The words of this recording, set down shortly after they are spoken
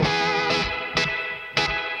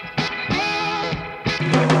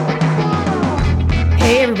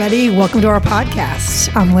everybody. Welcome to our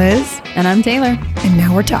podcast. I'm Liz. And I'm Taylor. And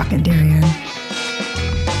now we're talking, Darian.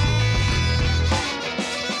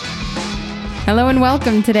 Hello and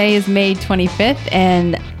welcome. Today is May 25th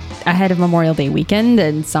and ahead of Memorial Day weekend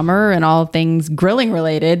and summer and all things grilling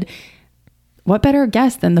related. What better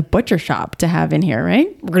guest than the butcher shop to have in here, right?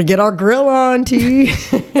 We're going to get our grill on, T.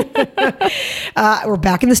 We're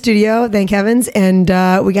back in the studio, thank heavens. And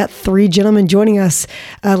we got three gentlemen joining us,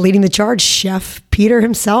 leading the charge. Chef Peter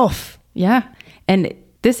himself. Yeah. And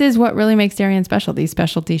this is what really makes Darien special, these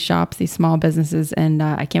specialty shops, these small businesses. And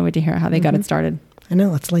I can't wait to hear how they got it started. I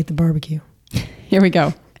know. Let's light the barbecue. Here we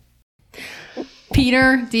go.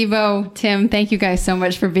 Peter, Devo, Tim, thank you guys so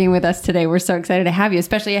much for being with us today. We're so excited to have you,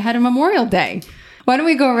 especially ahead of Memorial Day. Why don't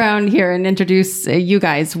we go around here and introduce you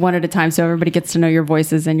guys one at a time so everybody gets to know your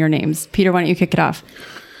voices and your names. Peter, why don't you kick it off?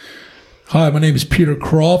 Hi, my name is Peter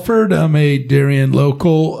Crawford. I'm a Darien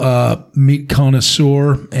local meat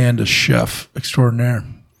connoisseur and a chef extraordinaire.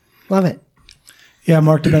 Love it. Yeah,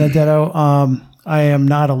 Mark DiBenedetto. I am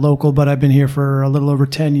not a local, but I've been here for a little over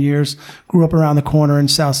 10 years. Grew up around the corner in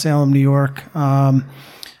South Salem, New York. I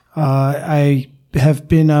have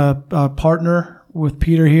been a partner with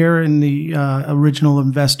Peter here and the original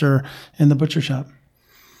investor in the butcher shop.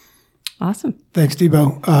 Awesome. Thanks,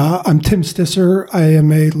 Debo. I'm Tim Stisser. I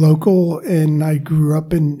am a local, and I grew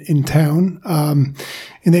up in town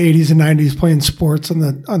in the 80s and 90s playing sports on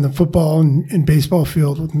the football and baseball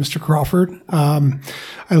field with Mr. Crawford.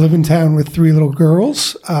 I live in town with three little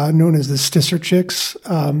girls known as the Stisser Chicks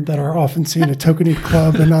that are often seen at Tokenie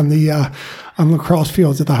Club and on the lacrosse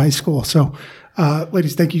fields at the high school. So,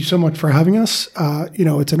 ladies, thank you so much for having us.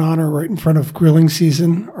 It's an honor right in front of grilling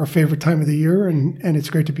season, our favorite time of the year, and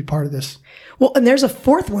it's great to be part of this. Well, and there's a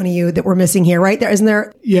fourth one of you that we're missing here, right? There isn't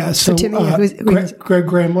there? Yeah. So Timmy, Greg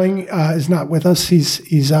Grambling is not with us.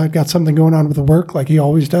 He's got something going on with the work like he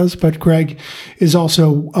always does. But Greg is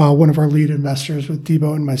also one of our lead investors with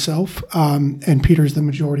Debo and myself. And Peter's the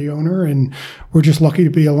majority owner, and we're just lucky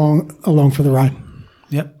to be along for the ride.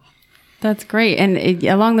 Yep. That's great. And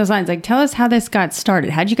along those lines, tell us how this got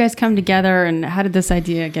started. How did you guys come together and how did this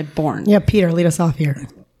idea get born? Yeah, Peter, lead us off here.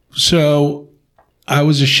 So I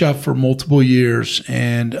was a chef for multiple years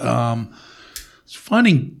and it's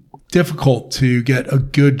finding difficult to get a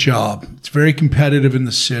good job. It's very competitive in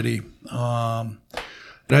the city.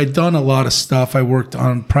 I'd done a lot of stuff. I worked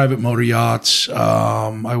on private motor yachts.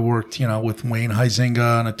 I worked, with Wayne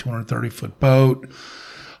Huizenga on a 230-foot boat.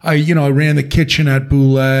 I ran the kitchen at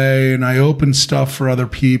Boulay and I opened stuff for other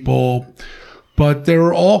people, but they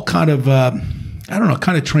were all kind of,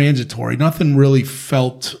 kind of transitory. Nothing really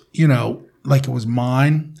felt, like it was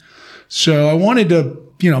mine. So I wanted to,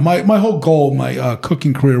 my whole goal, my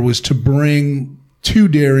cooking career was to bring to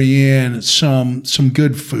Darien some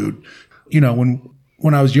good food.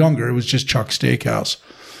 When I was younger, it was just Chuck's Steakhouse.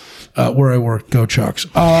 Where I worked, go Chuck's.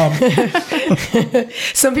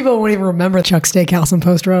 Some people won't even remember Chuck's Steakhouse on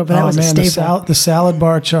Post Road, but that was a staple. The salad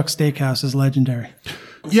bar Chuck's Steakhouse is legendary.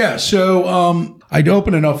 Yeah, so I'd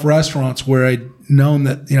opened enough restaurants where I'd known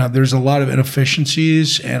that there's a lot of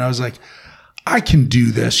inefficiencies, and I was like, I can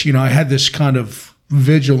do this. I had this kind of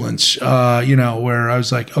vigilance, where I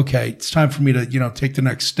was like, okay, it's time for me to take the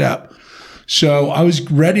next step. So I was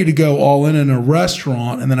ready to go all in a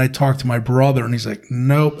restaurant. And then I talked to my brother and he's like,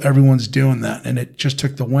 nope, everyone's doing that. And it just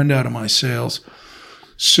took the wind out of my sails.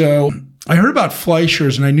 So I heard about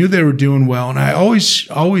Fleischer's and I knew they were doing well. And I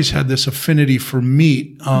always had this affinity for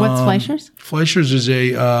meat. What's Fleischer's? Fleischer's is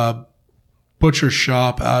a butcher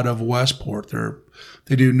shop out of Westport.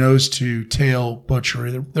 They do nose to tail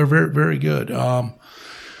butchery. They're very, very good.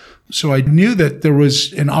 So I knew that there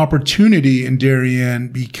was an opportunity in Darien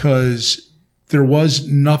because there was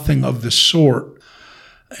nothing of the sort.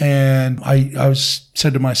 And I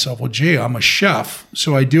said to myself, well, gee, I'm a chef.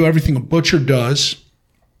 So I do everything a butcher does.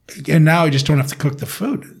 And now I just don't have to cook the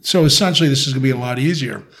food. So essentially, this is going to be a lot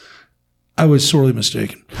easier. I was sorely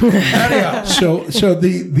mistaken. Anyhow, so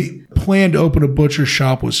the plan to open a butcher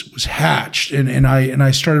shop was hatched. And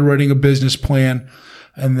I started writing a business plan.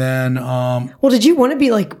 And then, well, did you want to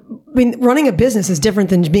be running a business is different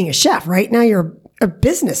than being a chef, right? Now you're a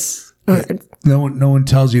business. No one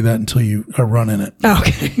tells you that until you are running it. Oh,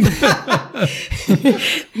 okay.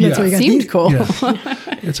 That's what you got. Seemed cool. Yeah.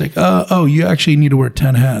 It's like, you actually need to wear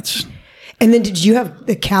 10 hats. And then did you have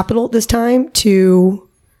the capital this time to?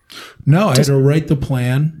 No, I had to write the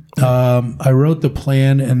plan. I wrote the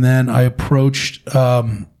plan and then I approached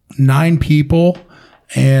 9 people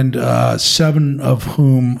and 7 of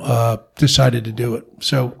whom decided to do it.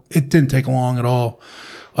 So it didn't take long at all.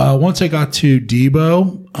 Once I got to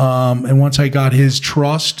Debo, and once I got his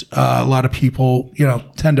trust, a lot of people,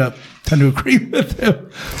 tend to agree with him.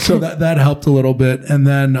 So that helped a little bit. And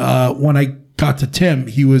then when I got to Tim,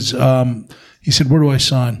 he said, "Where do I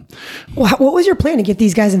sign?" Well, what was your plan to get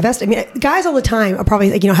these guys invested? I mean, guys all the time are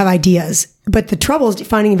probably have ideas, but the trouble is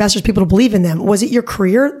finding investors, people to believe in them. Was it your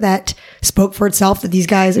career that spoke for itself that these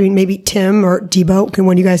guys? I mean, maybe Tim or Debo. Can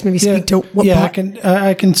one of you guys maybe speak to what? Yeah,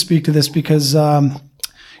 I can speak to this because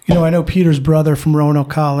I know Peter's brother from Roanoke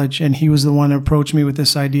College, and he was the one who approached me with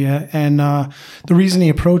this idea. And the reason he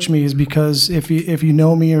approached me is because if you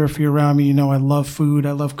know me or if you're around me, I love food.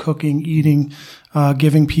 I love cooking, eating,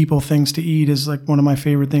 giving people things to eat is like one of my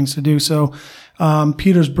favorite things to do. So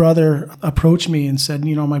Peter's brother approached me and said,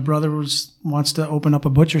 my brother wants to open up a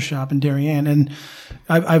butcher shop in Darien, and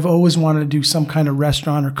I've always wanted to do some kind of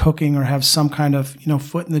restaurant or cooking or have some kind of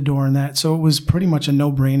foot in the door in that. So it was pretty much a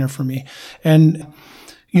no-brainer for me. And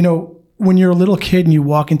when you're a little kid and you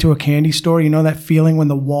walk into a candy store, that feeling when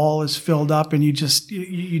the wall is filled up and you just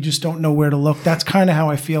don't know where to look. That's kind of how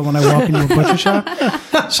I feel when I walk into a butcher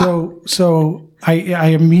shop. So I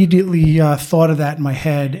immediately thought of that in my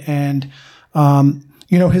head, and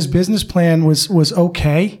his business plan was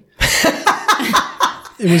okay.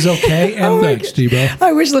 It was okay. And thanks, Debo.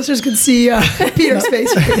 I wish listeners could see Peter's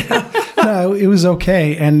face right now. No, it was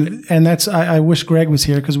okay. And that's, I wish Greg was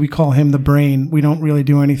here because we call him the brain. We don't really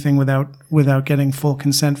do anything without getting full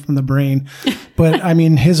consent from the brain. But I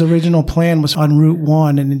mean, his original plan was on Route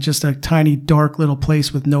 1 and in just a tiny, dark little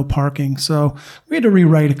place with no parking. So we had to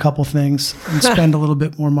rewrite a couple things and spend a little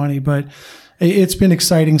bit more money. But it's been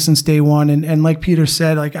exciting since day one. And like Peter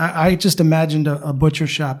said, like I just imagined a butcher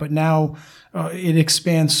shop, but now it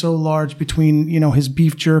expands so large between, his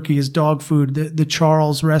beef jerky, his dog food, the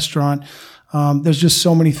Charles restaurant. There's just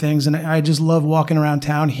so many things. And I just love walking around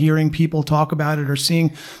town, hearing people talk about it or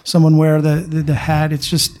seeing someone wear the hat.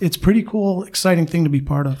 It's pretty cool, exciting thing to be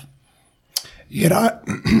part of.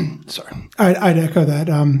 Sorry. I'd echo that.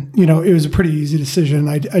 It was a pretty easy decision.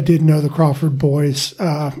 I did know the Crawford boys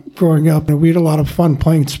growing up, and we had a lot of fun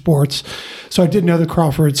playing sports. So I did know the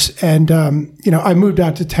Crawfords. And, I moved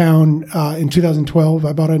out to town in 2012.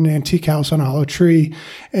 I bought an antique house on Hollow Tree.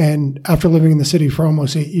 And after living in the city for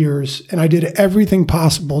almost 8 years, and I did everything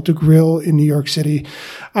possible to grill in New York City.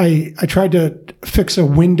 I tried to fix a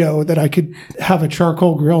window that I could have a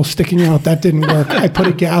charcoal grill sticking out. That didn't work. I put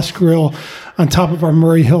a gas grill on top of our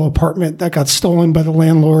Murray Hill apartment that got stolen by the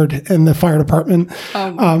landlord and the fire department.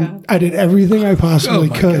 Oh my God. I did everything I possibly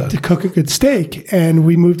could to cook a good steak. And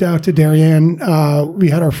we moved out to Darien. We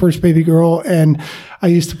had our first baby girl, and I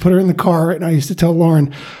used to put her in the car, and I used to tell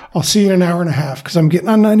Lauren, I'll see you in an hour and a half because I'm getting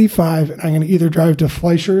on 95 and I'm going to either drive to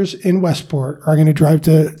Fleischer's in Westport or I'm going to drive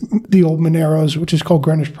to the old Monero's, which is called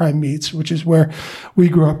Greenwich Prime Meats, which is where we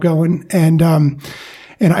grew up going. And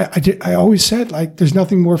I always said, like, there's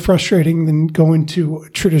nothing more frustrating than going to a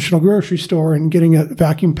traditional grocery store and getting a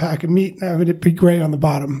vacuum pack of meat and having it be gray on the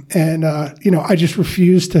bottom. And, I just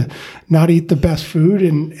refused to not eat the best food.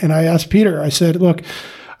 And I asked Peter, I said, look,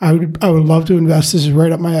 I would love to invest. This is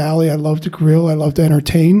right up my alley. I love to grill. I love to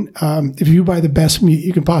entertain. If you buy the best meat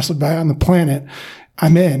you can possibly buy on the planet,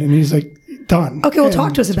 I'm in. And he's like, done. Okay, well,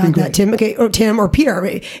 talk to us about that, Tim. Okay, or Tim or Peter. I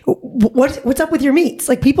mean, what's up with your meats?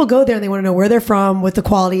 Like, people go there and they want to know where they're from, what the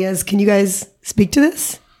quality is. Can you guys speak to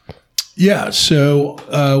this? Yeah,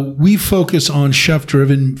 so we focus on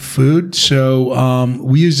chef-driven food. So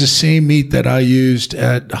we use the same meat that I used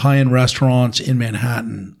at high-end restaurants in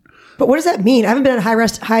Manhattan. But what does that mean? I haven't been at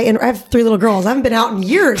high end. I have 3 little girls. I haven't been out in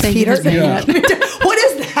years, Peter. Yeah. What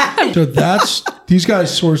is that? So these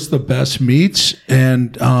guys source the best meats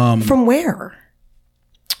and from where?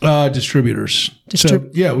 Distributors. So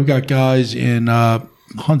yeah, we got guys in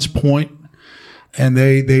Hunts Point, and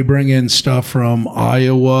they bring in stuff from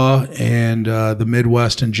Iowa and the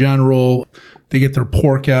Midwest in general. They get their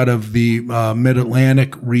pork out of the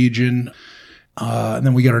Mid-Atlantic region. And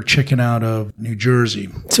then we got our chicken out of New Jersey.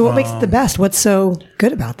 So what makes it the best? What's so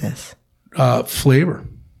good about this? Flavor.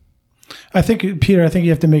 I think, Peter, you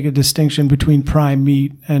have to make a distinction between prime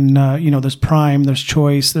meat and, there's prime, there's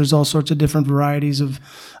choice, there's all sorts of different varieties of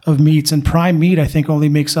meats. And prime meat, I think, only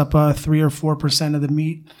makes up 3 or 4% of the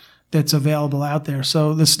meat that's available out there.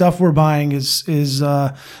 So the stuff we're buying is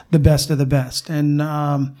the best of the best. And,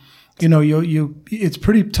 it's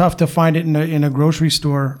pretty tough to find it in a grocery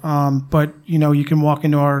store. But you can walk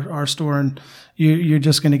into our store and you're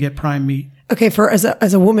just going to get prime meat. Okay.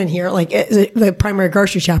 As a woman here, like as the primary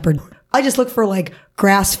grocery shopper, I just look for like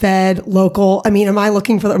grass fed, local. I mean, am I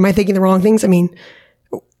thinking the wrong things? I mean,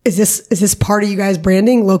 Is this part of you guys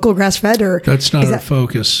branding local grass fed, or that's not our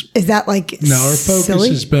focus? Is that like no? Our focus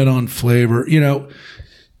has been on flavor. You know,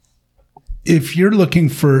 if you're looking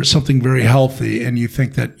for something very healthy and you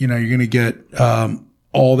think that you're going to get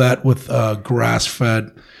all that with grass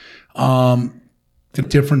fed, the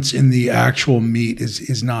difference in the actual meat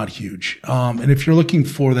is not huge. And if you're looking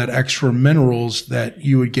for that extra minerals that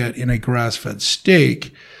you would get in a grass fed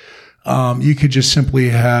steak, you could just simply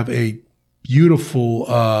have a beautiful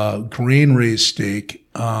grain raised steak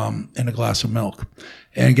and a glass of milk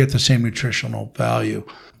and get the same nutritional value.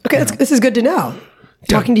 Okay, this is good to know.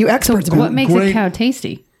 Talking to you experts about what makes a cow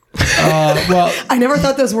tasty? Well, I never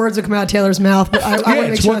thought those words would come out of Taylor's mouth, but I want to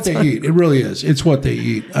make it's sure what they eat. It really is. It's what they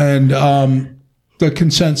eat. And the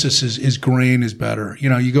consensus is grain is better.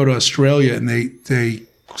 You go to Australia and they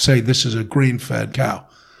say this is a grain-fed cow.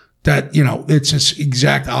 That, it's just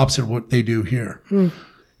exact opposite of what they do here.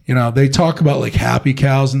 They talk about like happy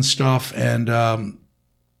cows and stuff. And,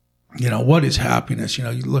 what is happiness? You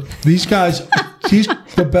look, these guys,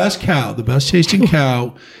 the best tasting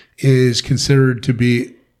cow is considered to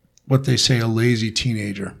be what they say a lazy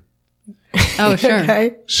teenager. Oh, sure.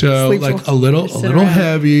 Okay. So like a little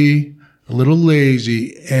heavy, a little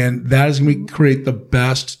lazy, and that is going to create the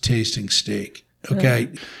best tasting steak. Okay.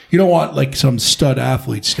 You don't want like some stud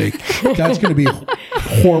athlete steak. That's going to be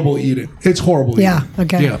horrible eating. It's horrible eating. Yeah.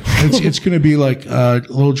 Okay. Yeah. It's going to be like a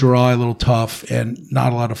little dry, a little tough, and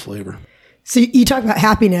not a lot of flavor. So you talk about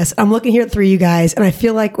happiness. I'm looking here at three of you guys, and I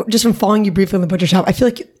feel like just from following you briefly in the butcher shop, I feel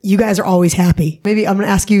like you guys are always happy. Maybe I'm going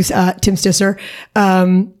to ask you, Tim Stisser.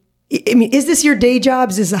 Is this your day job?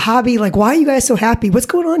 Is this a hobby? Like, why are you guys so happy? What's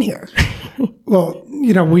going on here? Well,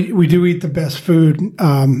 we do eat the best food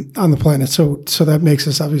on the planet, so that makes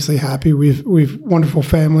us obviously happy. We've wonderful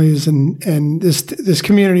families, and this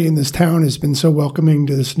community in this town has been so welcoming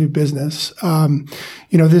to this new business.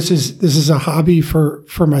 This is a hobby for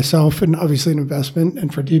myself, and obviously an investment,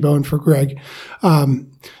 and for Debo and for Greg.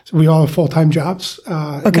 So we all have full-time jobs.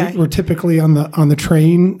 Okay. We're typically on the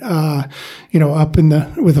train, up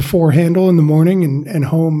with a 4 handle in the morning and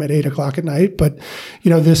home at 8:00 at night. But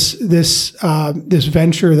this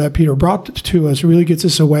venture that Peter brought to us really gets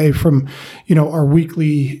us away from our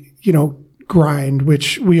weekly grind,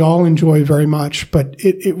 which we all enjoy very much. But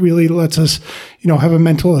it really lets us have a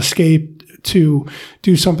mental escape to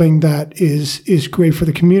do something that is great for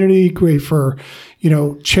the community, great for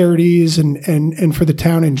charities and for the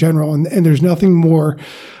town in general. And there's nothing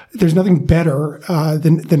better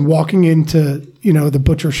than walking into the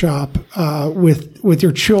butcher shop with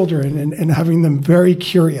your children and having them very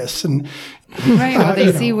curious and right. Well,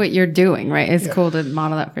 they see what you're doing, right? It's cool to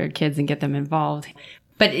model that for your kids and get them involved.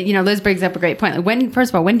 But Liz brings up a great point. Like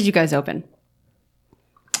first of all, when did you guys open?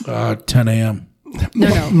 10 a.m.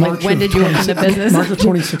 No. Like when did you open the business? March of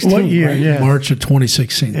 2016. What year? Right? Yeah. March of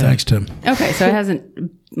 2016. Thanks, Tim. Okay, so it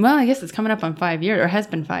hasn't. Well, I guess it's coming up on 5 years, or has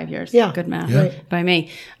been 5 years. Yeah. Good math Yeah. by me.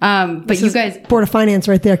 But you guys, Board of Finance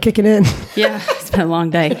right there kicking in. yeah, it's been a long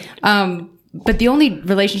day. But the only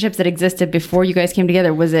relationships that existed before you guys came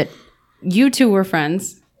together was it you two were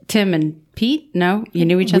friends, Tim and Pete? No, you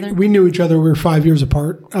knew each other. We knew each other. We were 5 years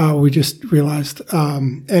apart. We just realized,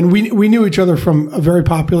 and we knew each other from a very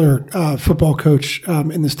popular football coach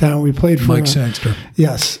in this town. We played for Mike Sangster.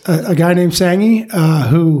 Yes, a guy named Sangy,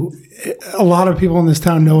 who a lot of people in this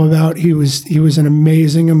town know about. He was an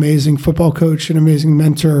amazing football coach, an amazing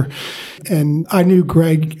mentor, and I knew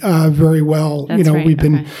Greg very well. That's right. We've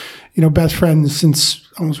been best friends since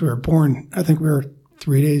almost we were born. I think we were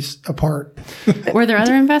 3 days apart. Were there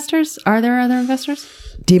other investors? Are there other investors?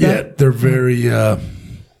 Debo? Yeah, they're very Yeah.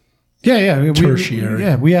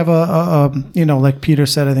 tertiary. We have like Peter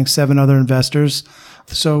said, I think 7 other investors.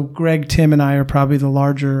 So Greg, Tim, and I are probably the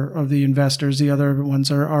larger of the investors. The other ones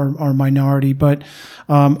are minority. But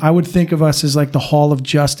I would think of us as like the Hall of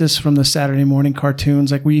Justice from the Saturday morning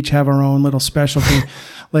cartoons. Like we each have our own little specialty.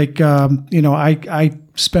 Like I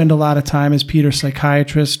spend a lot of time as Peter's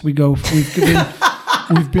psychiatrist.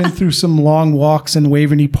 We've been through some long walks in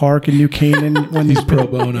Waverly Park in New Canaan when there's pro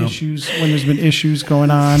been bono. issues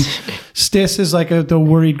going on. Stiss is like the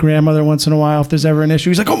worried grandmother once in a while. If there's ever an issue,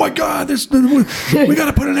 he's like, "Oh my God, we got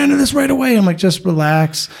to put an end to this right away." I'm like, "Just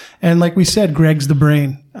relax." And like we said, Greg's the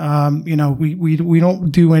brain. We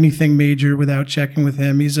don't do anything major without checking with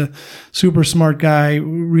him. He's a super smart guy,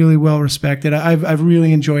 really well respected. I've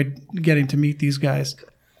really enjoyed getting to meet these guys.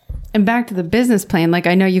 And back to the business plan, like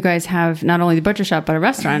I know you guys have not only the butcher shop, but a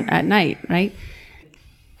restaurant at night, right?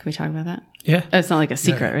 Can we talk about that? Yeah. It's not like a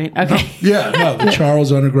secret, right? Okay. The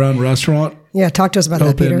Charles Underground Restaurant. Yeah, talk to us about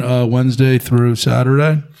that, Peter. Open Wednesday through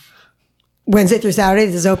Saturday. Wednesday through Saturday,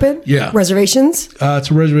 this is open? Yeah. Reservations?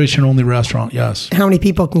 It's a reservation-only restaurant, yes. How many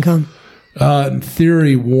people can come? In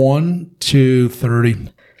theory, 1 to 30.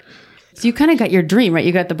 So you kind of got your dream, right?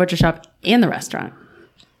 You got the butcher shop and the restaurant.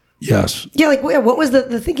 Yes. Yeah, like what was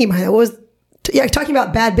the thinking behind that? What was talking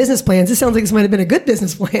about bad business plans? This sounds like this might have been a good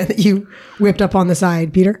business plan that you whipped up on the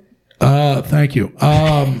side, Peter. Thank you.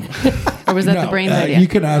 Or was that the brain idea? You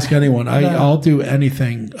can ask anyone. I'll do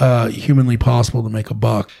anything humanly possible to make a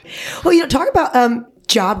buck. Well, talk about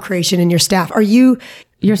job creation in your staff. Are you...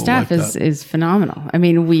 Your staff is phenomenal. I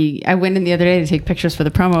mean, I went in the other day to take pictures for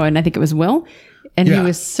the promo, and I think it was Will. And he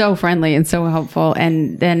was so friendly and so helpful.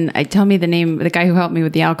 And then tell me the name, the guy who helped me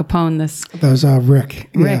with the Al Capone. That was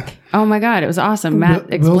Rick. Rick. Yeah. Oh my God, it was awesome.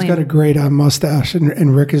 Matt, explain. Will's got a great mustache,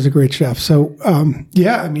 and Rick is a great chef. So, I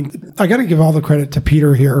mean, I got to give all the credit to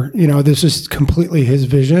Peter here. This is completely his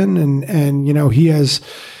vision, and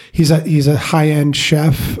he's a high-end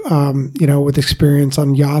chef, with experience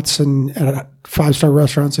on yachts and at 5-star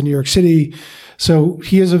restaurants in New York City. So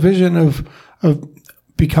he has a vision of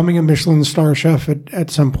becoming a Michelin star chef at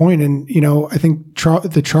some point. And, I think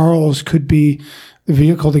the Charles could be the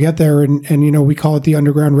vehicle to get there. And we call it the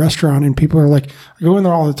underground restaurant. And people are like, I go in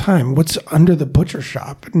there all the time. What's under the butcher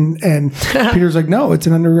shop? And Peter's like, no, it's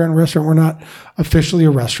an underground restaurant. We're not officially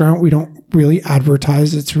a restaurant. We don't really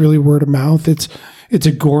advertise. It's really word of mouth. It's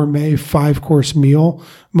a gourmet 5-course meal.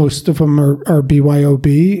 Most of them are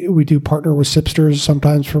BYOB. We do partner with Sipsters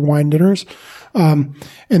sometimes for wine dinners. And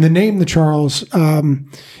the name, the Charles,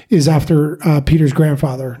 is after Peter's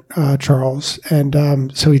grandfather, Charles.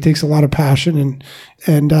 And so he takes a lot of passion.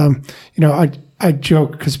 And I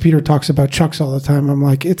joke because Peter talks about Chuck's all the time. I'm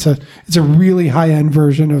like, it's a really high-end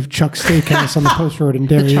version of Chuck's Steakhouse on the Post Road in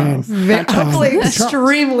Darien. Hopefully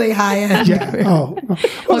extremely high-end. Yeah. Oh.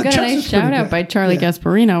 Well, got a nice shout-out by Charlie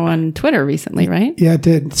Gasparino on Twitter recently, right? Yeah, it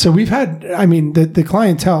did. So we've had, I mean, the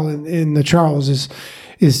clientele in the Charles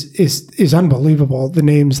is unbelievable. The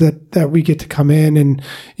names that we get to come in, and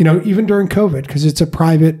even during COVID, because it's a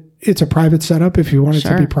private setup. If you want it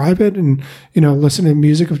to be private, and listen to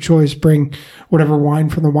music of choice, bring whatever wine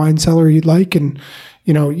from the wine cellar you'd like, and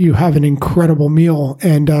you have an incredible meal.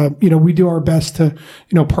 And we do our best to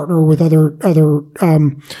partner with other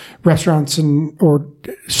restaurants or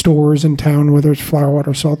stores in town, whether it's Flower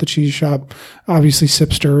Water, Salt, the Cheese Shop, obviously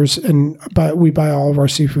Sipsters, and we buy all of our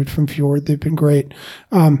seafood from Fjord. They've been great.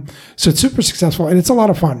 So it's super successful, and it's a lot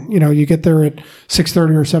of fun. You get there at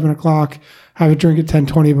 6:30 or 7 o'clock. Have a drink at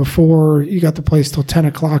 10:20 before. You got the place till 10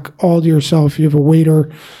 o'clock all to yourself. You have a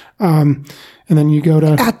waiter. And then you go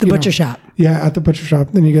to... At the butcher shop. Yeah, at the butcher shop.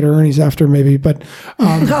 Then you go to Ernie's after maybe. But,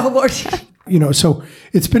 oh, Lord. So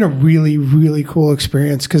it's been a really, really cool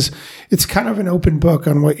experience because it's kind of an open book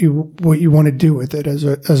on what you want to do with it as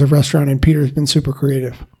a restaurant. And Peter's been super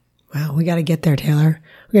creative. Wow, we got to get there, Taylor.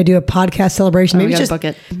 We got to do a podcast celebration. Maybe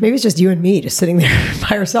it's just you and me just sitting there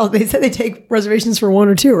by ourselves. They said they take reservations for 1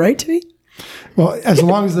 or 2, right, Timmy? Well, as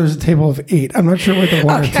long as there's a table of 8, I'm not sure where the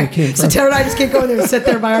 1 or 2 came from. So Taylor and I just can't go in there and sit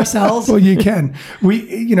there by ourselves. Well, you can.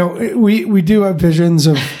 We do have visions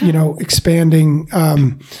of expanding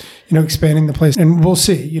the place, and we'll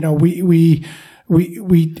see.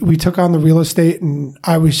 We took on the real estate, and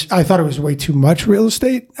I thought it was way too much real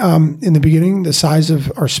estate in the beginning, the size of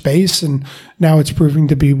our space, and now it's proving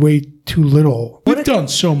to be way too little. We've done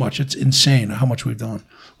so much; it's insane how much we've done.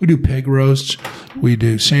 We do pig roasts, we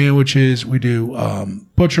do sandwiches, we do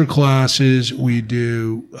butcher classes, we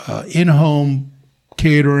do in-home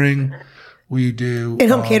catering, we do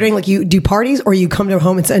in-home catering. Like you do parties, or you come to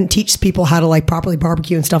home and teach people how to properly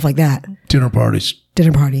barbecue and stuff like that. Dinner parties.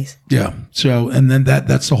 Yeah. So, and then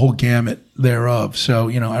that's the whole gamut thereof. So,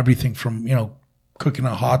 everything from cooking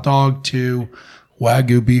a hot dog to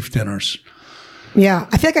Wagyu beef dinners. Yeah,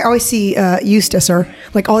 I feel like I always see Eustace or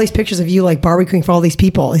all these pictures of you barbecuing for all these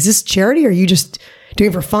people. Is this charity, or are you just doing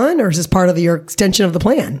it for fun, or is this part of your extension of the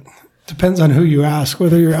plan? Depends on who you ask,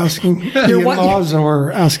 whether you're asking the in-laws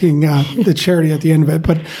or asking the charity at the end of it.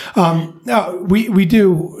 But no, we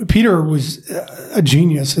do. Peter was a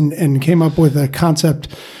genius and came up with a concept,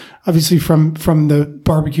 obviously from the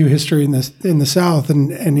barbecue history in the South,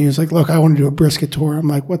 and he was like, "Look, I want to do a brisket tour." I'm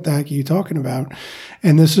like, "What the heck are you talking about?"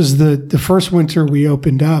 And this was the first winter we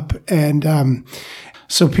opened up, and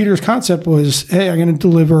so Peter's concept was, "Hey, I'm going to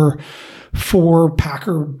deliver 4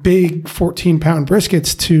 Packer big 14-pound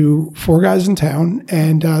briskets to 4 guys in town,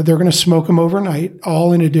 and they're going to smoke them overnight,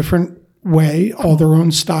 all in a different way, all their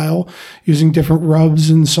own style, using different rubs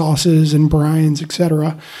and sauces and brines,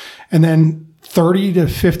 etc. And then 30 to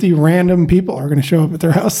 50 random people are going to show up at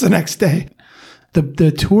their house the next day."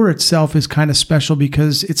 The tour itself is kind of special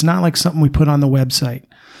because it's not like something we put on the website.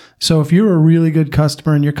 So if you're a really good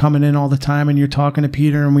customer and you're coming in all the time and you're talking to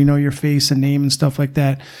Peter and we know your face and name and stuff like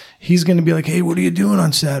that, he's going to be like, "Hey, what are you doing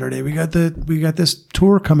on Saturday? We got this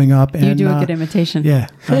tour coming up." And You do a good imitation. yeah,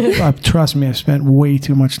 trust me, I've spent way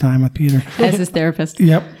too much time with Peter. As his therapist.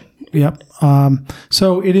 Yep.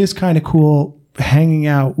 So it is kind of cool hanging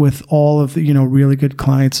out with all of the, really good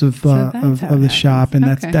clients of the shop, and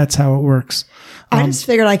that's how it works. I just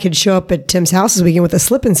figured I could show up at Tim's house this weekend with a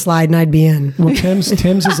slip and slide and I'd be in. Well, Tim's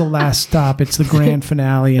is the last stop. It's the grand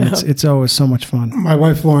finale, and it's always so much fun. My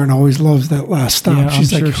wife Lauren always loves that last stop. Yeah,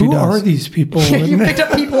 She's I'm like, sure she "Who does. are these people?" You picked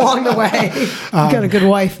up people along the way. You've got a good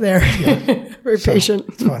wife there. Very patient.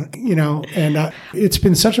 It's fun, and it's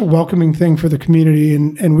been such a welcoming thing for the community,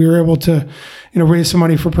 and we were able to, raise some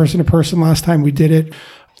money for Person to Person last time we did it.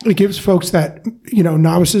 It gives folks that,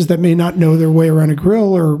 novices that may not know their way around a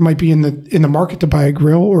grill, or might be in the market to buy a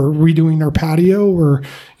grill, or redoing their patio, or,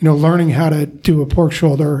 learning how to do a pork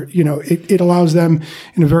shoulder. It allows them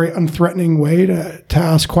in a very unthreatening way to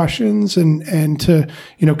ask questions and to,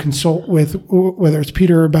 consult with, whether it's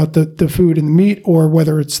Peter about the food and the meat, or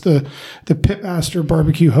whether it's the pitmaster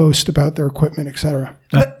barbecue host about their equipment, et cetera.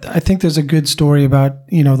 I think there's a good story about,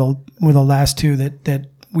 the last two that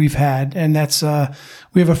we've had, and that's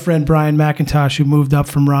we have a friend, Brian McIntosh, who moved up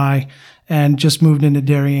from Rye and just moved into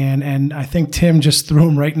Darien, and I think Tim just threw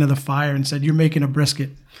him right into the fire and said, "You're making a brisket."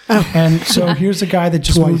 Oh. And so here's a guy that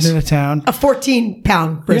just moved into town. A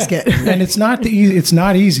 14-pound brisket. Yeah. And it's not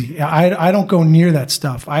easy. I don't go near that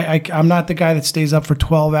stuff. I'm not the guy that stays up for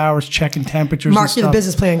 12 hours checking temperatures. Mark, you're the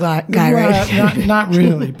business plan guy, right? Not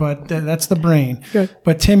really, but that's the brain. Good.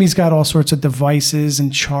 But Timmy's got all sorts of devices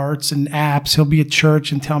and charts and apps. He'll be at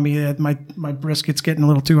church and tell me that my brisket's getting a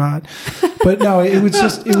little too hot. But no, it was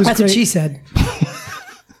That's great. what she said.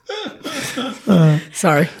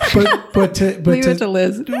 Sorry, but leave it to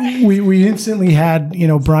Liz. We instantly had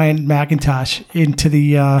Brian McIntosh into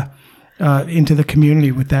the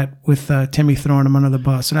community with Timmy throwing him under the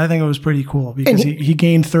bus, and I think it was pretty cool because he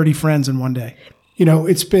gained 30 friends in one day.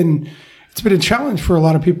 It's been a challenge for a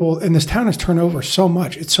lot of people, and this town has turned over so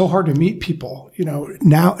much. It's so hard to meet people.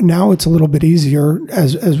 Now it's a little bit easier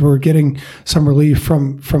as we're getting some relief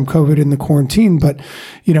from COVID and the quarantine. But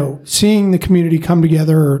seeing the community come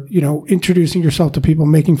together, introducing yourself to people,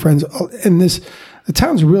 making friends, and the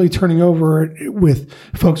town's really turning over with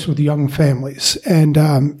folks with young families, and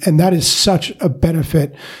that is such a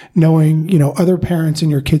benefit. Knowing other parents in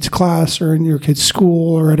your kid's class or in your kid's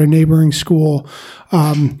school or at a neighboring school,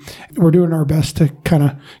 we're doing our best to kind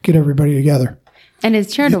of get everybody together. And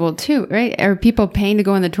it's charitable too, right? Are people paying to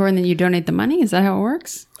go on the tour and then you donate the money? Is that how it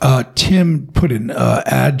works? Tim put an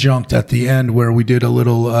adjunct at the end where we did a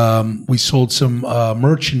little, we sold some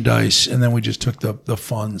merchandise, and then we just took the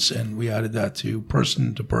funds and we added that to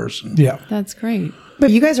Person to Person. Yeah. That's great.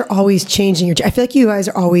 But you guys are always changing I feel like you guys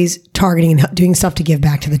are always targeting and doing stuff to give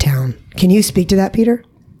back to the town. Can you speak to that, Peter?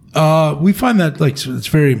 We find that it's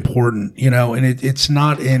very important, and it's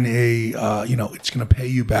not in a, it's going to pay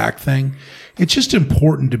you back thing. It's just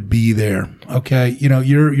important to be there. Okay.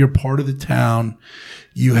 You're part of the town.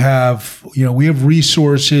 You have, we have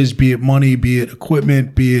resources, be it money, be it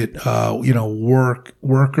equipment, be it,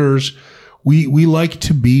 workers. We like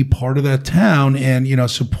to be part of that town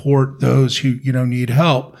and, support those who, need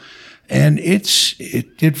help. And it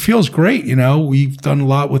feels great. We've done a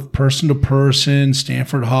lot with Person to Person,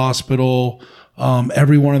 Stanford Hospital,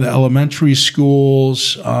 every one of the elementary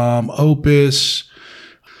schools, Opus.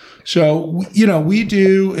 So, we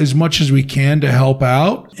do as much as we can to help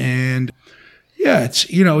out. And yeah,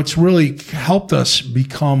 it's really helped us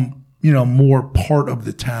become, more part of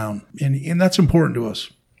the town. And that's important to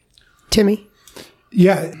us. Timmy?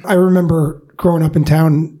 Yeah, I remember growing up in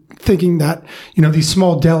town thinking that, these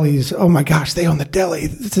small delis, oh my gosh, they own the deli.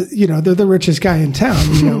 They're the richest guy in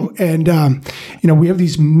town, and, we have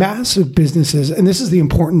these massive businesses, and this is the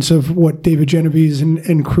importance of what David Genovese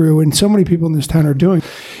and crew and so many people in this town are doing.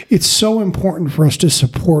 It's so important for us to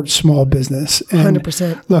support small business. And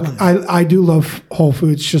 100%. Look, I do love Whole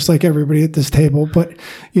Foods just like everybody at this table, but,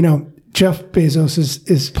 Jeff Bezos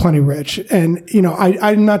is plenty rich. And,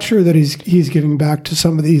 I'm not sure that he's giving back to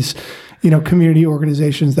some of these, community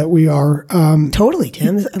organizations that we are. Totally,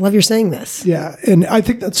 Tim. I love you're saying this. Yeah. And I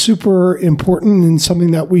think that's super important and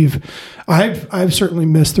something that I've certainly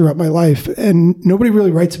missed throughout my life, and nobody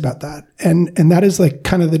really writes about that. And that is like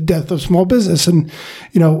kind of the death of small business. And,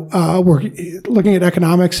 looking at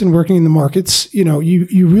economics and working in the markets,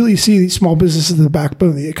 you really see these small businesses as the backbone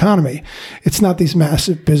of the economy. It's not these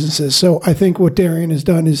massive businesses. So I think what Darien has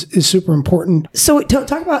done is super important. So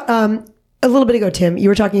talk about, a little bit ago, Tim, you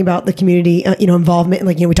were talking about the community, involvement.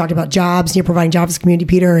 And we talked about jobs, you're providing jobs to the community,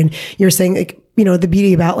 Peter. And you're saying, the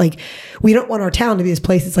beauty about we don't want our town to be this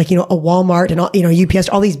place. It's a Walmart and all, UPS,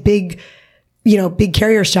 all these big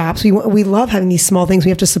carrier shops. We love having these small things. We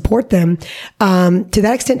have to support them. To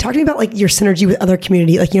that extent, talk to me about your synergy with other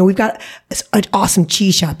community. We've got an awesome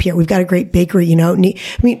cheese shop here. We've got a great bakery,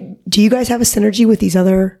 do you guys have a synergy with these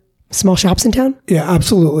other small shops in town? Yeah,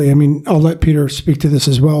 absolutely. I mean, I'll let Peter speak to this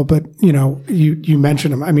as well, but you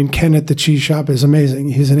mentioned him. I mean, Ken at the cheese shop is amazing.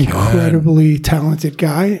 He's an incredibly talented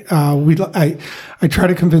guy. I try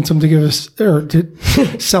to convince him to give us or to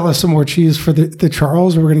sell us some more cheese for the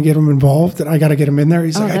Charles. We're going to get him involved, and I got to get him in there.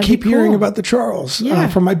 He's like, I keep hearing about the Charles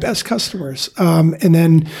from my best customers. And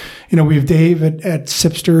then, we have Dave at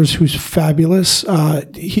Sipsters, who's fabulous.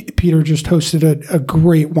 Peter just hosted a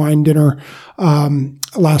great wine dinner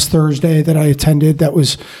last Thursday that I attended. That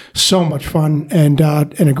was so much fun and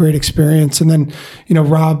a great experience. And then,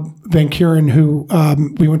 Rob Van Kuren, who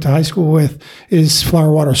we went to high school with, is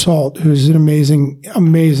Flour Water Salt, who's an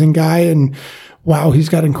amazing guy. And wow, he's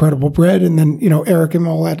got incredible bread. And then, Eric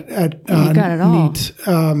Immel at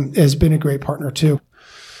Neat has been a great partner too.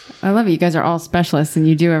 I love it. You guys are all specialists and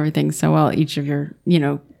you do everything so well, each of your,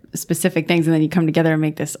 specific things. And then you come together and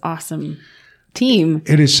make this awesome team.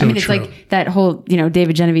 It is so it's true. like that whole,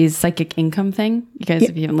 David Genevieve's psychic income thing. You guys,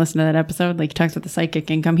 if you haven't listened to that episode, he talks about the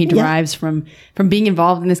psychic income he derives from being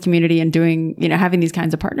involved in this community and doing, having these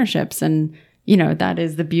kinds of partnerships. And, that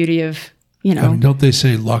is the beauty of, don't they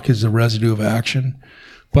say luck is the residue of action?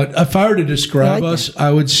 But if I were to describe us,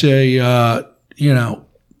 I would say,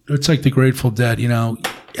 it's like the Grateful Dead,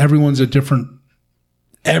 everyone's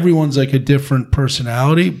like a different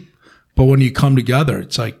personality, but when you come together,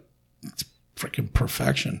 it's freaking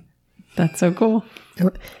perfection. That's so cool.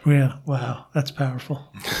 Yeah. Wow. That's powerful.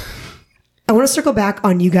 I want to circle back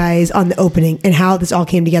on you guys on the opening and how this all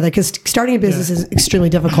came together, because starting a business is extremely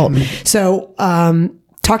difficult. So,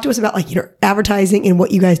 talk to us about advertising and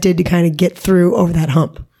what you guys did to kind of get through over that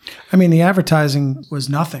hump. I mean, the advertising was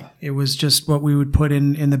nothing. It was just what we would put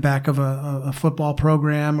in the back of a football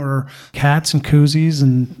program, or hats and koozies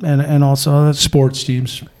and also other sports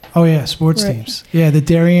teams. Oh yeah, sports teams. Yeah, the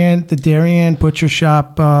Darien Butcher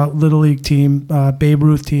Shop Little League team, Babe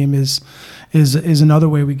Ruth team is another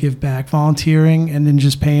way we give back, volunteering and then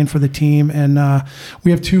just paying for the team. And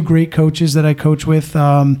we have two great coaches that I coach with,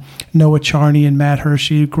 Noah Charney and Matt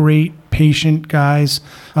Hershey. Great, patient guys.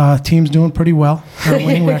 Team's doing pretty well.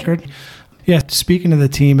 Winning record. Yeah, speaking of the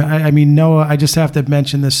team, I mean, Noah, I just have to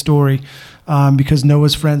mention this story because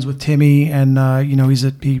Noah's friends with Timmy, and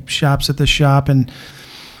he shops at the shop, and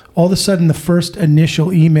all of a sudden, the first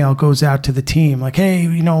initial email goes out to the team, like, hey,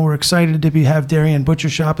 we're excited to have Darien Butcher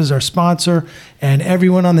Shop as our sponsor, and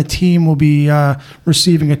everyone on the team will be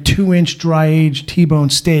receiving a 2-inch dry-aged T-bone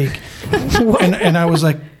steak. and I was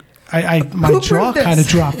like, my jaw kind of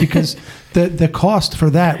dropped, because the cost for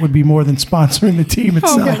that would be more than sponsoring the team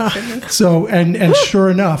itself. So, and sure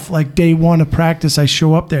enough, day one of practice, I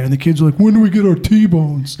show up there, and the kids are like, when do we get our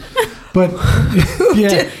T-bones? But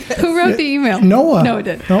yeah, who wrote the email? Noah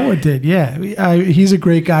did. Yeah, he's a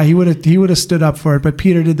great guy. He would have stood up for it. But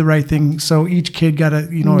Peter did the right thing. So each kid got a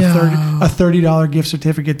 $30 gift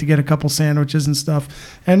certificate to get a couple sandwiches and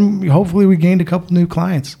stuff. And hopefully we gained a couple new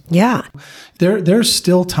clients. Yeah, there's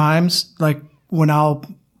still times when I'll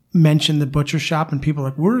mention the butcher shop and people are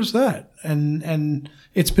like, where's that? And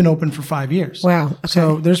it's been open for 5 years. Wow. Okay.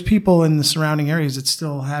 So there's people in the surrounding areas that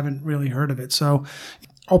still haven't really heard of it. So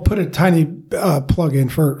I'll put a tiny plug in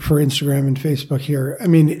for Instagram and Facebook here. I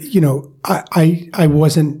mean, I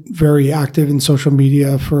wasn't very active in social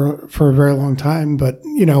media for a very long time, but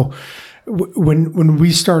when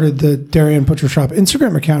we started the Darien Butcher Shop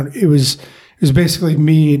Instagram account, it was basically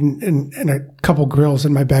me and a couple grills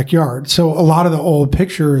in my backyard. So a lot of the old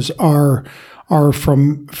pictures are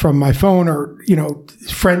from my phone, or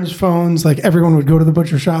friends' phones. Everyone would go to the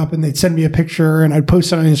butcher shop and they'd send me a picture, and I'd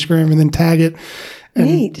post it on Instagram and then tag it. And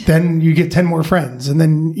Neat. Then you get 10 more friends. And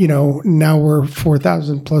then, now we're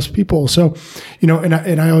 4,000 plus people. So, and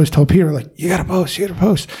I always tell Peter, you got to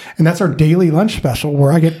post. And that's our daily lunch special,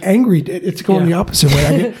 where I get angry. It's going the opposite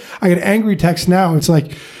way. I get angry texts now. It's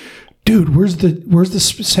like, dude, where's the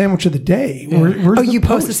sandwich of the day? You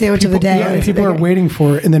post the sandwich of the day. Yeah, people are waiting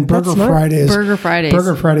for it. And then Burger Fridays. Burger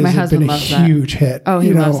Fridays have been a huge hit. Oh,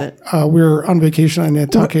 he loves it. We were on vacation on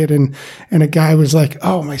Nantucket, and a guy was like,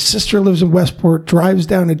 oh, my sister lives in Westport, drives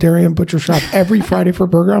down to Darien Butcher Shop every Friday for a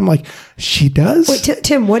burger. I'm like, she does? Wait,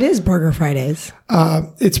 Tim, what is Burger Fridays?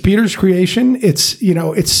 It's Peter's creation. It's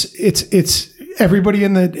everybody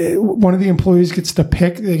in one of the employees gets to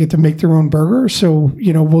pick. They get to make their own burger. So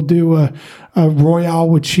we'll do a Royale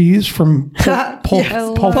with cheese from Pulp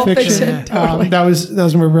Fiction. Totally. That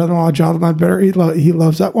was my brother-in-law, John Ledbetter. He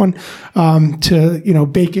loves that one. To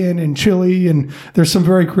bacon and chili, and there's some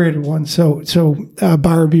very creative ones. So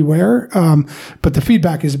buyer beware. But the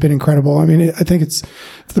feedback has been incredible. I mean, I think it's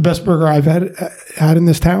the best burger I've had in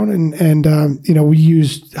this town, and we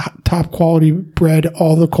use top quality bread,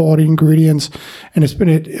 all the quality ingredients, and it's been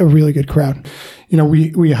a really good crowd.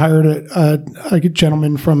 We hired a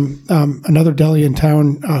gentleman from another deli in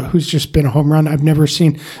town who's just been a home run. I've never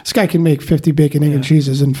seen this guy can make 50 bacon, egg, and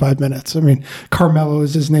cheeses in 5 minutes. I mean, Carmelo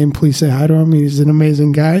is his name. Please say hi to him. He's an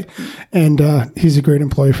amazing guy, and he's a great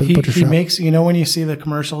employee for the butcher shop. He makes, when you see the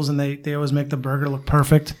commercials and they always make the burger look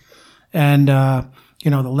perfect, and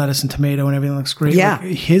the lettuce and tomato and everything looks great. Yeah.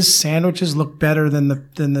 Like, his sandwiches look better than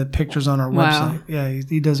the pictures on our website. Yeah,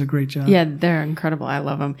 he does a great job. Yeah, they're incredible. I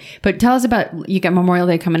love them. But tell us about, you got Memorial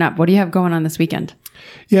Day coming up. What do you have going on this weekend?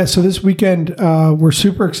 Yeah, so this weekend, we're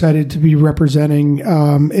super excited to be representing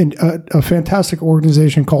a fantastic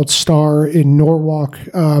organization called STAR in Norwalk.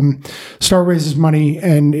 STAR raises money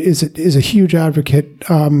and is a huge advocate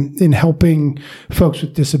in helping folks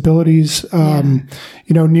with disabilities.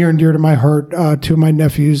 Near and dear to my heart, two of my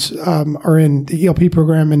nephews are in the ELP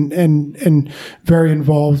program and very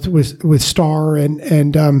involved with STAR.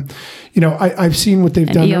 I've seen what they've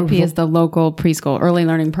done. ELP is the local preschool early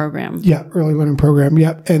learning program. Yeah, early learning program.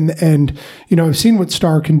 Yep. And I've seen what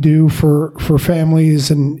STAR can do for families,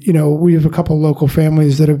 and we have a couple of local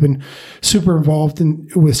families that have been super involved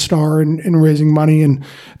with STAR and raising money, and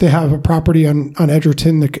they have a property on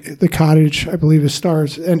Edgerton, the cottage, I believe, is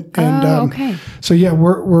STAR's. Okay. So yeah,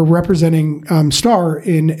 we're representing STAR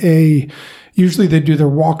in a. Usually they do their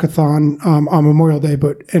walkathon on Memorial Day,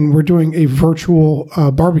 and we're doing a virtual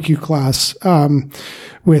barbecue class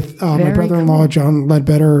with my brother-in-law, John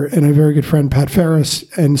Ledbetter, and a very good friend, Pat Ferris.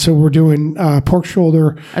 And so we're doing pork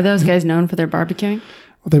shoulder. Are those guys known for their barbecuing?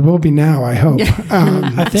 Well, they will be now, I hope.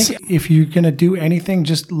 I think if you're going to do anything,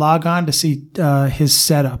 just log on to see his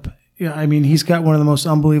setup. Yeah, I mean, he's got one of the most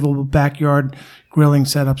unbelievable backyard grilling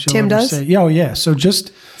setups you'll Tim ever does? see. Yeah, oh yeah. So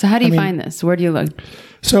how do you find this? Where do you look?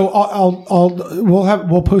 So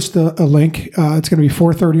we'll post a link. It's going to be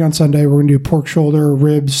 4:30 on Sunday. We're going to do pork shoulder,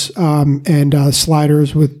 ribs, and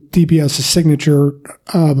sliders with DBS's signature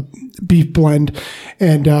beef blend,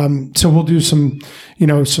 and so we'll do some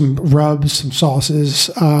rubs, some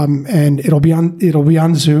sauces, and it'll be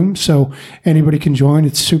on Zoom, so anybody can join.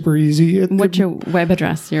 It's super easy. What's your web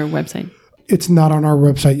address? Your website? It's not on our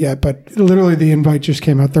website yet, but literally the invite just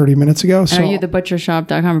came out 30 minutes ago. So are you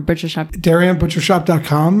thebutchershop.com or butchershop?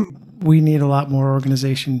 DarianButchershop.com. We need a lot more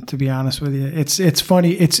organization, to be honest with you. It's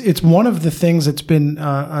funny. It's one of the things that's been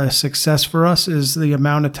a success for us is the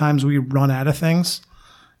amount of times we run out of things.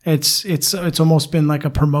 It's almost been like a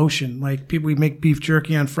promotion. Like we make beef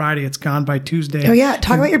jerky on Friday. It's gone by Tuesday. Oh yeah,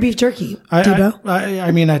 talk about your beef jerky,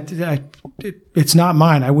 Debo. It's not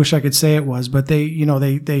mine. I wish I could say it was, but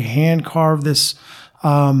they hand carve this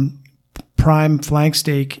prime flank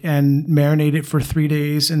steak and marinate it for 3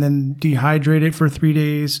 days, and then dehydrate it for 3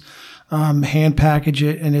 days. Hand package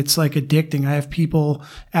it, and it's like addicting. I have people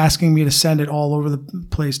asking me to send it all over the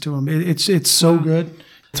place to them. It's so good.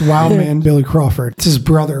 It's Wild Man Billy Crawford. It's his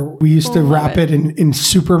brother. We used to wrap it in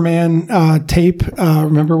Superman tape.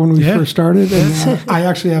 Remember when we first started? And I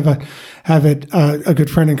actually have a good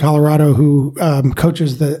friend in Colorado who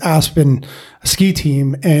coaches the Aspen ski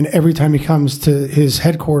team, and every time he comes to his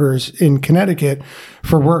headquarters in Connecticut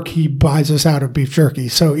for work, he buys us out of beef jerky.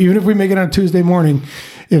 So even if we make it on a Tuesday morning,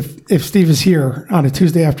 if Steve is here on a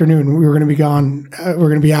Tuesday afternoon, we're going to be gone. We're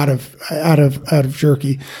going to be out of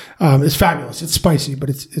jerky. It's fabulous. It's spicy, but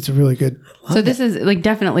it's a really good. So this is like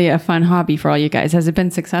definitely a fun hobby for all you guys. Has it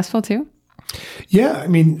been successful too? Yeah, I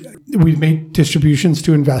mean, we've made distributions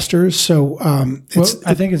to investors. So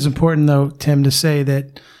I think it's important, though, Tim, to say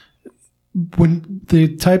that when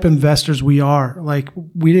the type of investors we are, like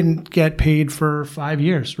we didn't get paid for 5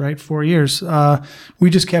 years, right? 4 years. We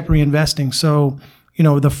just kept reinvesting. So,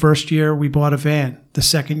 the first year we bought a van. The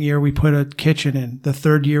second year we put a kitchen in. The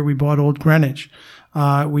third year we bought Old Greenwich.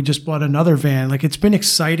 We just bought another van. Like it's been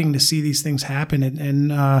exciting to see these things happen.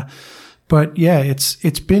 But yeah,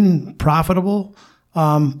 it's been profitable.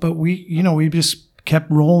 But we just kept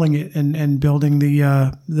rolling it and building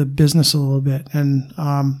the business a little bit. And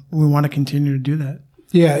we want to continue to do that.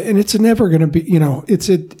 Yeah. And it's never going to be,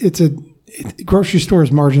 grocery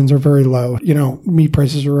stores margins are very low. Meat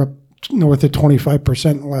prices are up north of 25%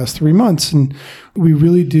 in the last 3 months. And we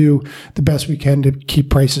really do the best we can to keep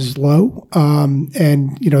prices low. And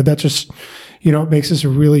that just, it makes us a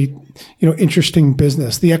really, interesting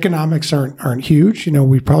business. The economics aren't huge.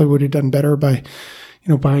 We probably would have done better by,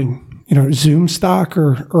 buying, Zoom stock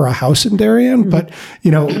or a house in Darien. But,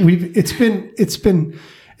 it's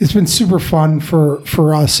been super fun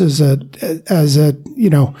for us as a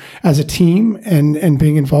team and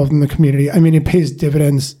being involved in the community. I mean, it pays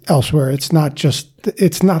dividends elsewhere. It's not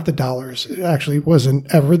the dollars. It actually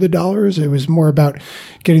wasn't ever the dollars. It was more about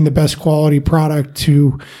getting the best quality product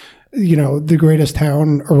to, the greatest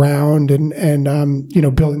town around and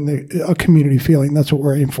building a community feeling. That's what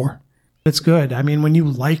we're aiming for. It's good. I mean, when you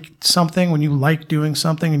like something, when you like doing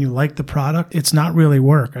something and you like the product, it's not really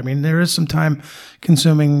work. I mean, there is some time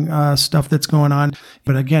consuming stuff that's going on.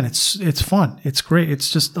 But again, it's fun. It's great.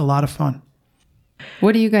 It's just a lot of fun.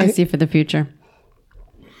 What do you guys see for the future?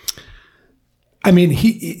 I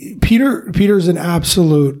mean, Peter's an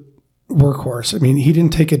absolute workhorse. I mean, he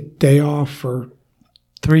didn't take a day off for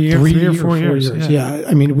 3 or 4 years. Yeah.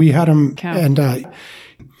 I mean, we had him Count. and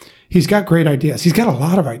he's got great ideas. He's got a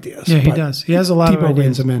lot of ideas. Yeah, he does. He has a lot of Debo reins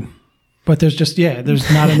ideas. them in. But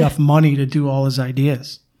there's not enough money to do all his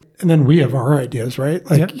ideas. And then we have our ideas, right?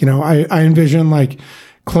 Like, Yep. I envision like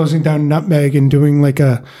closing down Nutmeg and doing like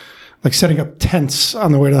setting up tents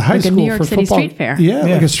on the way to the high Like a school New York for City football. street fair. Yeah,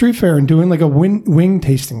 Yeah. like a street fair and doing like a wing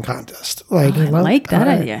tasting contest. Like, I like that all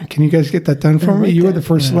right, idea. Can you guys get that done for me? like You were that. the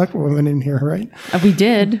first select woman in here, right? We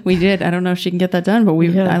did. I don't know if she can get that done, but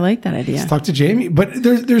I like that idea. Talk to Jamie. But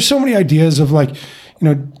there's so many ideas of like,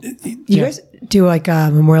 You guys do like a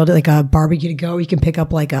Memorial Day, like a barbecue to go. You can pick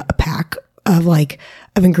up like a pack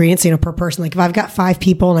of ingredients, per person. Like if I've got 5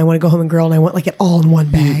 people and I want to go home and grill and I want like it all in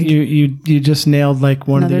one bag. You just nailed like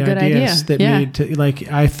one Another of the good ideas idea. that Yeah. made to,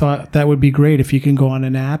 like, I thought that would be great if you can go on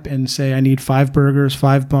an app and say, I need 5 burgers,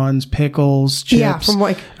 5 buns, pickles, chips. Yeah, from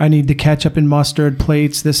like- I need the ketchup and mustard,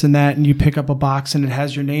 plates, this and that. And you pick up a box and it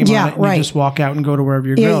has your name Yeah, on it. And right. you just walk out and go to wherever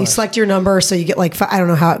you're Yeah, going. you select your number, so you get like I don't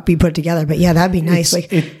know how it'd be put together, but yeah, that'd be nice.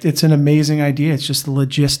 It's an amazing idea. It's just the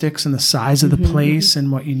logistics and the size of the place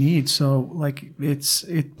and what you need. So like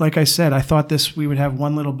like I said, I thought we would have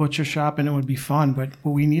one little butcher shop and it would be fun, but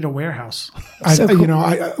we need a warehouse.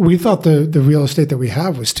 we thought the real estate that we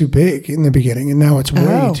have was too big in the beginning, and now it's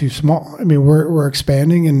way too small. I mean, we're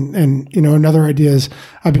expanding, and another idea is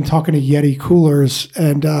I've been talking to Yeti coolers,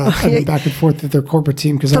 and I've been back and forth with their corporate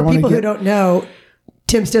team because I For want to people get who don't know,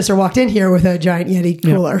 Tim Stisser walked in here with a giant Yeti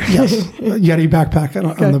cooler. yes, a Yeti backpack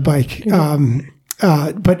on the bike.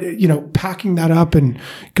 But packing that up and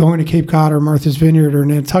going to Cape Cod or Martha's Vineyard or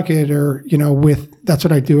Nantucket or that's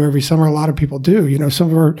what I do every summer. A lot of people do.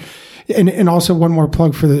 Some of our and also one more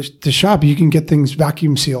plug for the shop. You can get things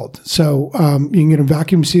vacuum sealed. So you can get them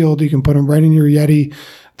vacuum sealed. You can put them right in your Yeti.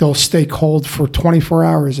 They'll stay cold for 24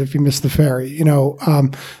 hours if you miss the ferry,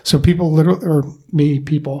 So people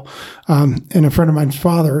and a friend of mine's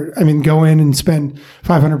father, go in and spend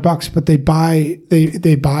 $500, but they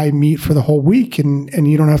buy meat for the whole week, and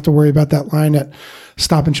you don't have to worry about that line at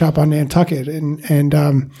Stop and Shop on Nantucket,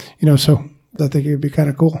 so I think it would be kind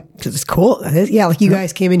of cool. It's cool. Yeah, like you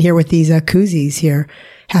guys came in here with these koozies here.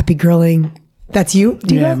 Happy Grilling. That's you?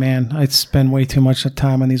 Do you Yeah, know? man. I spend way too much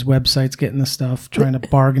time on these websites getting the stuff, trying to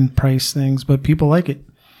bargain price things, but people like it.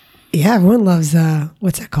 Yeah, everyone loves,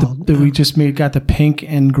 what's that called? We just got the pink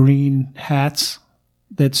and green hats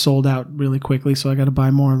that sold out really quickly, so I got to buy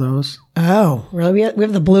more of those. Oh, really? We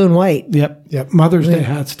have the blue and white. Yep. Mother's Day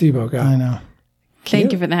hats, Debo got. I know.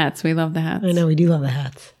 Thank you for the hats. We love the hats. I know, we do love the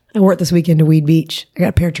hats. I wore it this weekend to Weed Beach. I got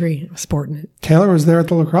a pear tree. I was sporting it. Taylor was there at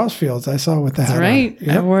the lacrosse fields. I saw with the hat. That's right. on.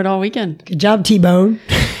 I Yep. wore it all weekend. Good job, T-Bone.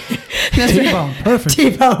 T-bone, perfect.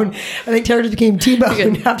 T-Bone. I think Taylor just became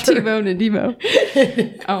T-Bone after. T-Bone and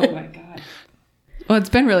Debo. Oh my God. Well, it's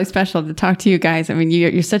been really special to talk to you guys.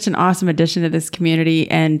 You're such an awesome addition to this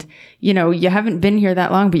community, and you haven't been here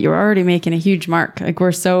that long, but you're already making a huge mark. Like,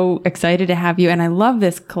 we're so excited to have you, and I love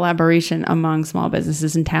this collaboration among small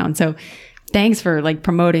businesses in town. So thanks for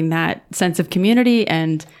promoting that sense of community,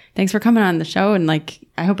 and thanks for coming on the show. And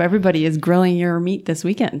I hope everybody is grilling your meat this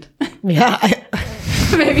weekend. Yeah.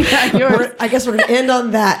 Maybe not yours. I guess we're going to end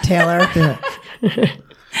on that, Taylor.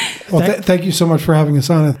 Well, thank you so much for having us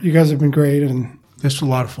on. You guys have been great, and This was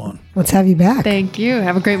a lot of fun. Let's have you back. Thank you.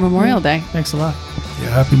 Have a great Memorial Day. Thanks a lot. Yeah,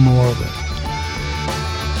 happy Memorial Day.